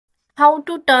how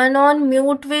to turn on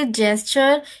mute with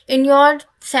gesture in your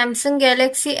Samsung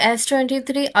Galaxy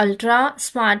S23 Ultra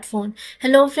smartphone.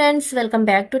 Hello friends, welcome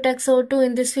back to Tech02.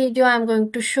 In this video, I'm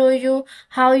going to show you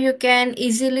how you can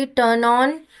easily turn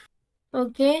on.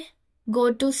 Okay,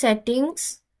 go to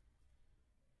settings.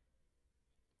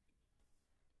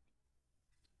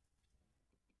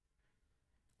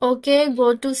 Okay,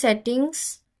 go to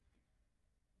settings.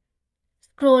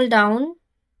 Scroll down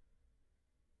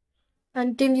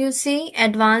until you see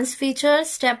advanced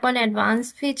features. Tap on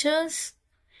advanced features.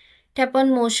 Tap on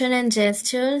motion and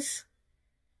gestures.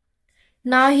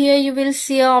 Now here you will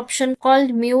see an option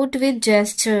called mute with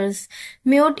gestures.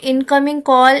 Mute incoming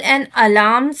call and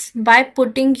alarms by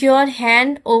putting your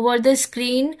hand over the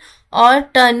screen or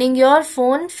turning your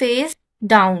phone face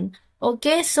down.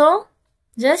 Okay, so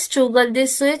just toggle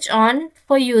this switch on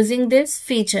for using this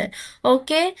feature.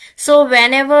 Okay, so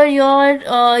whenever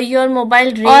your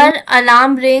mobile rings or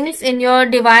alarm rings in your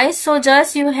device, so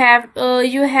just you have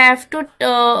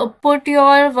to put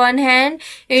your one hand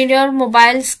in your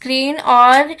mobile screen,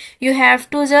 or you have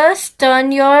to just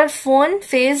turn your phone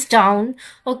face down.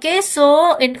 Okay,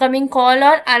 so incoming call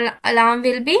or alarm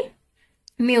will be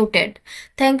muted.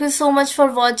 Thank you so much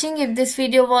for watching. If this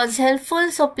video was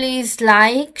helpful, so please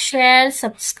like, share,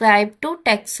 subscribe to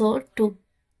Tech02.